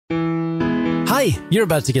Hi, you're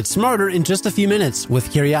about to get smarter in just a few minutes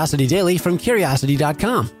with Curiosity Daily from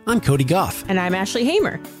Curiosity.com. I'm Cody Goff. And I'm Ashley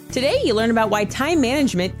Hamer. Today, you learn about why time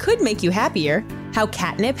management could make you happier, how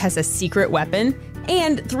catnip has a secret weapon,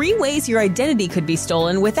 and 3 ways your identity could be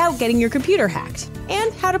stolen without getting your computer hacked,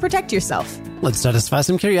 and how to protect yourself. Let's satisfy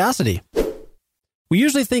some curiosity. We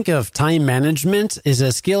usually think of time management as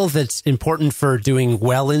a skill that's important for doing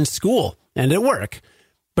well in school and at work.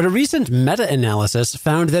 But a recent meta-analysis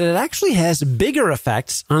found that it actually has bigger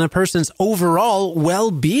effects on a person's overall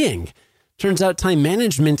well-being. Turns out time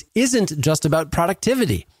management isn't just about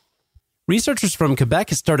productivity. Researchers from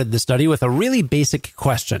Quebec started the study with a really basic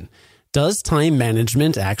question. Does time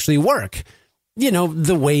management actually work? You know,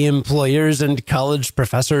 the way employers and college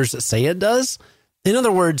professors say it does? In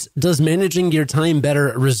other words, does managing your time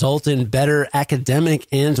better result in better academic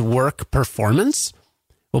and work performance?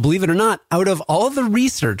 Well, believe it or not, out of all the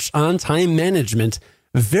research on time management,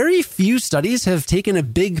 very few studies have taken a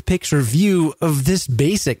big picture view of this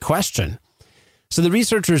basic question. So the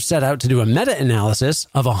researchers set out to do a meta-analysis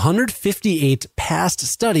of 158 past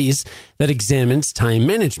studies that examined time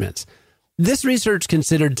management. This research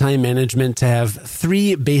considered time management to have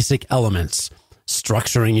 3 basic elements: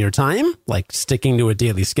 structuring your time, like sticking to a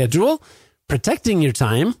daily schedule; protecting your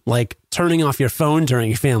time, like turning off your phone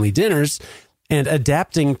during family dinners; and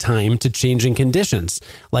adapting time to changing conditions,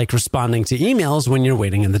 like responding to emails when you're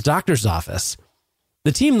waiting in the doctor's office.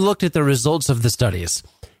 The team looked at the results of the studies.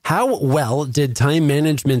 How well did time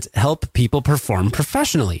management help people perform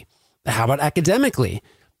professionally? How about academically?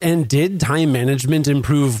 And did time management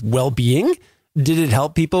improve well-being? Did it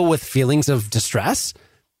help people with feelings of distress?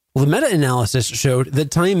 Well, the meta-analysis showed that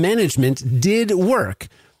time management did work.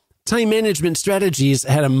 Time management strategies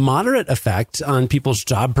had a moderate effect on people's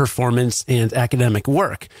job performance and academic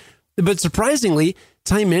work. But surprisingly,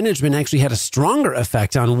 time management actually had a stronger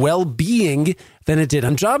effect on well-being than it did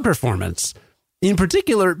on job performance. In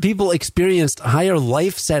particular, people experienced higher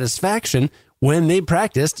life satisfaction when they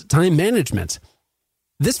practiced time management.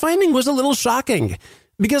 This finding was a little shocking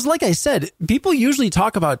because, like I said, people usually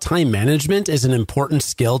talk about time management as an important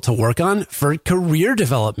skill to work on for career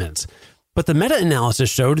development. But the meta-analysis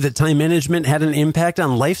showed that time management had an impact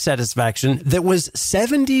on life satisfaction that was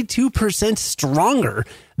 72% stronger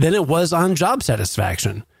than it was on job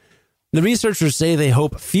satisfaction. The researchers say they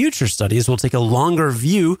hope future studies will take a longer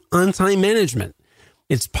view on time management.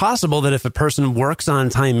 It's possible that if a person works on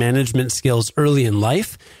time management skills early in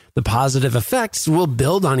life, the positive effects will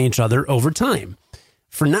build on each other over time.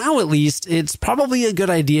 For now, at least, it's probably a good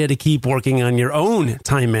idea to keep working on your own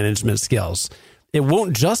time management skills. It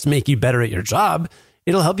won't just make you better at your job,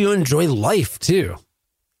 it'll help you enjoy life too.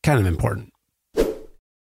 Kind of important.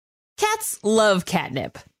 Cats love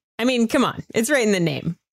catnip. I mean, come on, it's right in the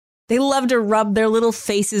name. They love to rub their little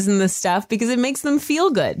faces in the stuff because it makes them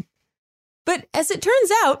feel good. But as it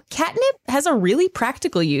turns out, catnip has a really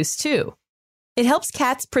practical use too. It helps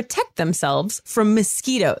cats protect themselves from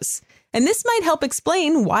mosquitoes, and this might help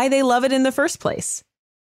explain why they love it in the first place.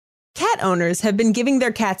 Cat owners have been giving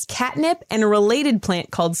their cats catnip and a related plant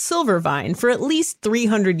called silvervine for at least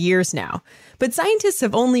 300 years now, but scientists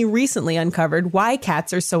have only recently uncovered why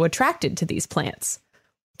cats are so attracted to these plants.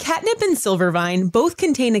 Catnip and silvervine both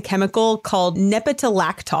contain a chemical called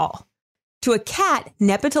nepetalactol. To a cat,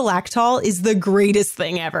 nepetalactol is the greatest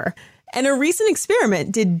thing ever, and a recent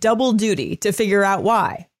experiment did double duty to figure out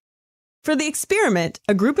why. For the experiment,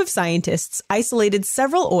 a group of scientists isolated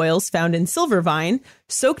several oils found in silvervine,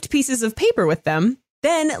 soaked pieces of paper with them,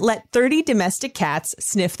 then let 30 domestic cats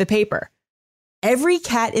sniff the paper. Every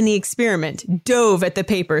cat in the experiment dove at the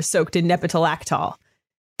paper soaked in nepetalactol.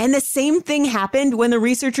 And the same thing happened when the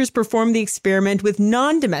researchers performed the experiment with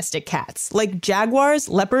non-domestic cats, like jaguars,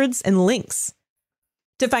 leopards, and lynx.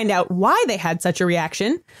 To find out why they had such a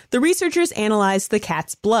reaction, the researchers analyzed the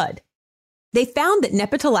cat's blood. They found that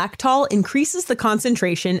nepetalactol increases the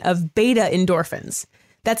concentration of beta endorphins.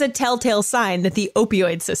 That's a telltale sign that the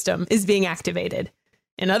opioid system is being activated.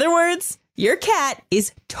 In other words, your cat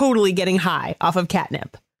is totally getting high off of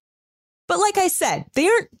catnip. But like I said, they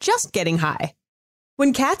aren't just getting high.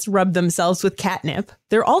 When cats rub themselves with catnip,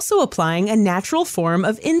 they're also applying a natural form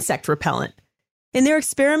of insect repellent. In their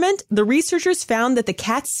experiment, the researchers found that the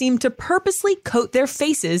cats seemed to purposely coat their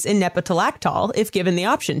faces in nepetalactol if given the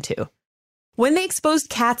option to. When they exposed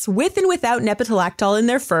cats with and without nepetalactol in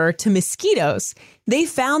their fur to mosquitoes, they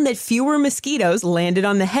found that fewer mosquitoes landed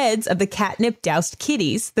on the heads of the catnip-doused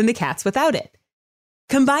kitties than the cats without it.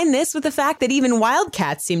 Combine this with the fact that even wild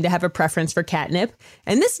cats seem to have a preference for catnip,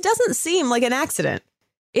 and this doesn't seem like an accident.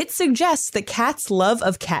 It suggests that cats' love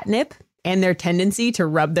of catnip and their tendency to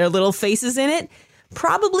rub their little faces in it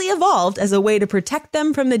probably evolved as a way to protect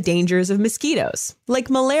them from the dangers of mosquitoes, like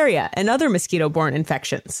malaria and other mosquito-borne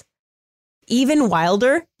infections. Even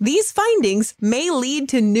wilder, these findings may lead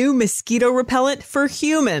to new mosquito repellent for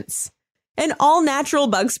humans. An all-natural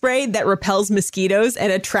bug spray that repels mosquitoes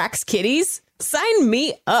and attracts kitties? Sign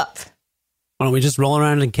me up. Why don't we just roll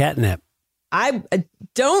around in catnip?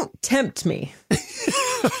 Don't tempt me.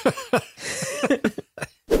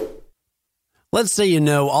 Let's say you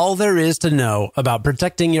know all there is to know about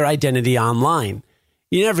protecting your identity online.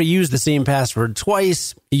 You never use the same password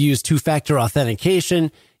twice, you use two-factor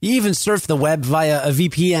authentication, you even surf the web via a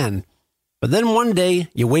VPN. But then one day,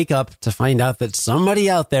 you wake up to find out that somebody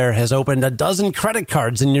out there has opened a dozen credit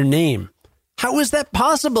cards in your name. How is that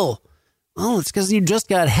possible? Oh, it's because you just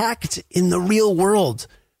got hacked in the real world.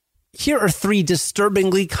 Here are 3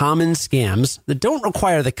 disturbingly common scams that don't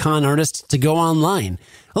require the con artist to go online,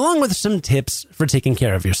 along with some tips for taking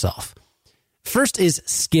care of yourself. First is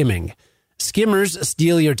skimming. Skimmers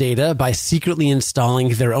steal your data by secretly installing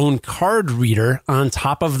their own card reader on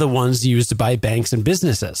top of the ones used by banks and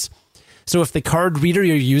businesses. So if the card reader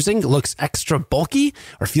you're using looks extra bulky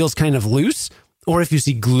or feels kind of loose, or if you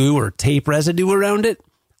see glue or tape residue around it,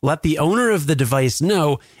 let the owner of the device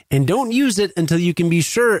know and don't use it until you can be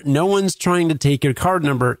sure no one's trying to take your card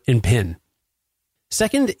number and PIN.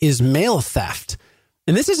 Second is mail theft.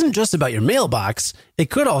 And this isn't just about your mailbox. It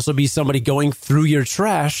could also be somebody going through your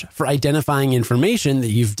trash for identifying information that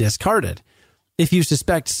you've discarded. If you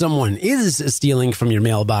suspect someone is stealing from your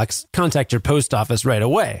mailbox, contact your post office right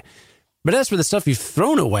away. But as for the stuff you've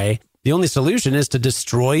thrown away, the only solution is to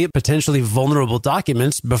destroy potentially vulnerable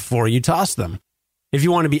documents before you toss them. If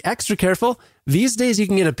you want to be extra careful, these days you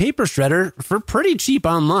can get a paper shredder for pretty cheap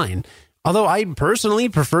online. Although I personally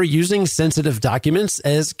prefer using sensitive documents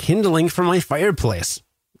as kindling for my fireplace.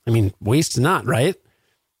 I mean, waste not, right?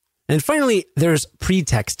 And finally, there's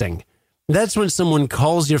pretexting. That's when someone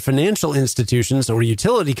calls your financial institutions or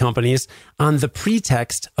utility companies on the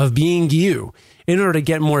pretext of being you in order to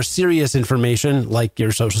get more serious information like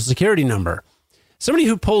your social security number. Somebody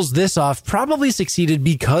who pulls this off probably succeeded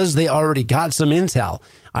because they already got some intel,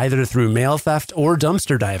 either through mail theft or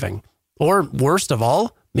dumpster diving. Or worst of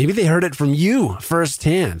all, maybe they heard it from you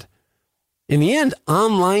firsthand. In the end,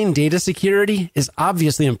 online data security is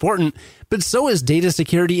obviously important, but so is data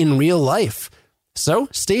security in real life. So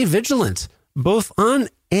stay vigilant, both on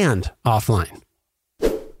and offline.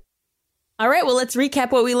 All right, well, let's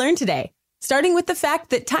recap what we learned today. Starting with the fact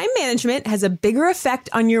that time management has a bigger effect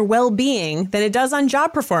on your well-being than it does on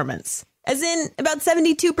job performance, as in about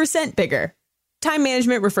 72% bigger. Time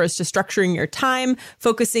management refers to structuring your time,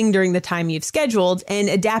 focusing during the time you've scheduled, and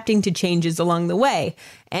adapting to changes along the way.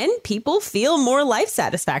 And people feel more life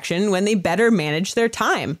satisfaction when they better manage their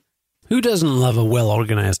time. Who doesn't love a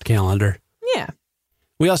well-organized calendar? Yeah.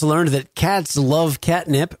 We also learned that cats love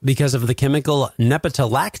catnip because of the chemical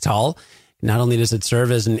nepetalactol. Not only does it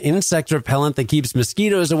serve as an insect repellent that keeps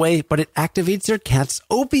mosquitoes away, but it activates your cat's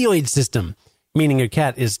opioid system, meaning your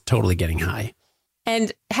cat is totally getting high.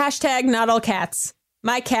 And hashtag not all cats.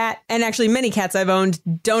 My cat, and actually many cats I've owned,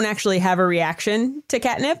 don't actually have a reaction to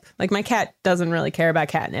catnip. Like my cat doesn't really care about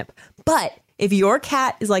catnip. But if your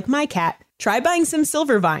cat is like my cat, try buying some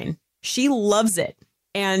Silvervine. She loves it.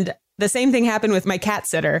 And the same thing happened with my cat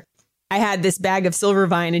sitter. I had this bag of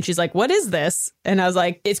Silvervine and she's like, what is this? And I was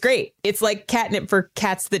like, it's great. It's like catnip for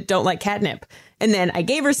cats that don't like catnip. And then I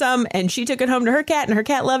gave her some and she took it home to her cat and her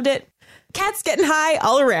cat loved it. Cat's getting high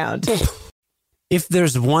all around. If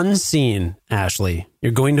there's one scene, Ashley,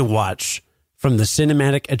 you're going to watch from the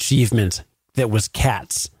cinematic achievement that was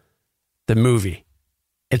Cats, the movie,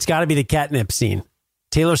 it's got to be the catnip scene.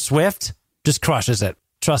 Taylor Swift just crushes it.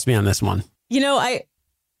 Trust me on this one. You know,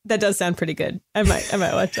 that does sound pretty good. I might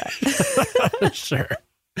watch that. Sure.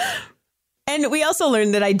 And we also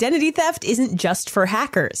learned that identity theft isn't just for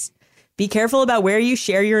hackers. Be careful about where you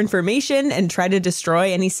share your information and try to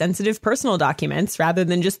destroy any sensitive personal documents rather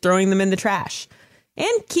than just throwing them in the trash.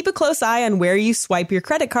 And keep a close eye on where you swipe your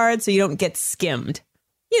credit card so you don't get skimmed.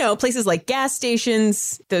 You know, places like gas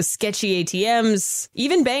stations, those sketchy ATMs,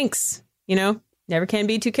 even banks, never can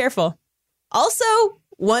be too careful. Also,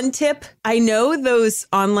 one tip, I know those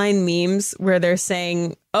online memes where they're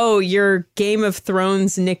saying, oh, your Game of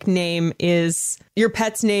Thrones nickname is your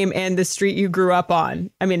pet's name and the street you grew up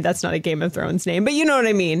on. I mean, that's not a Game of Thrones name, but you know what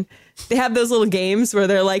I mean. They have those little games where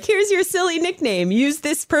they're like, here's your silly nickname. Use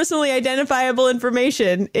this personally identifiable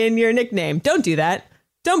information in your nickname. Don't do that.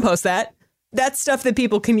 Don't post that. That's stuff that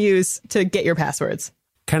people can use to get your passwords.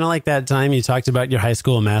 Kind of like that time you talked about your high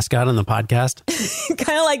school mascot on the podcast.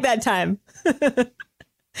 Kind of like that time.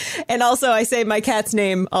 And also, I say my cat's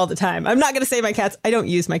name all the time. I'm not going to say my cat's. I don't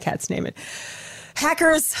use my cat's name.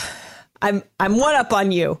 Hackers, I'm one up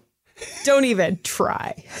on you. Don't even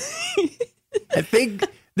try. I think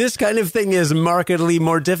this kind of thing is markedly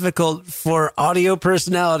more difficult for audio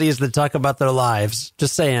personalities that talk about their lives.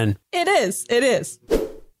 Just saying. It is. It is.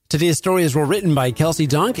 Today's stories were written by Kelsey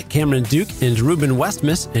Donk, Cameron Duke, and Ruben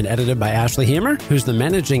Westmus, and edited by Ashley Hammer, who's the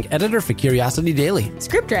managing editor for Curiosity Daily.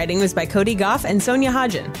 Script writing was by Cody Goff and Sonia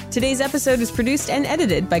Hodgen. Today's episode was produced and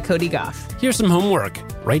edited by Cody Goff. Here's some homework.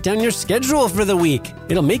 Write down your schedule for the week.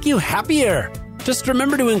 It'll make you happier. Just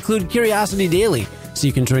remember to include Curiosity Daily, so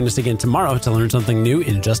you can join us again tomorrow to learn something new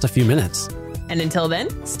in just a few minutes. And until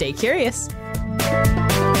then, stay curious.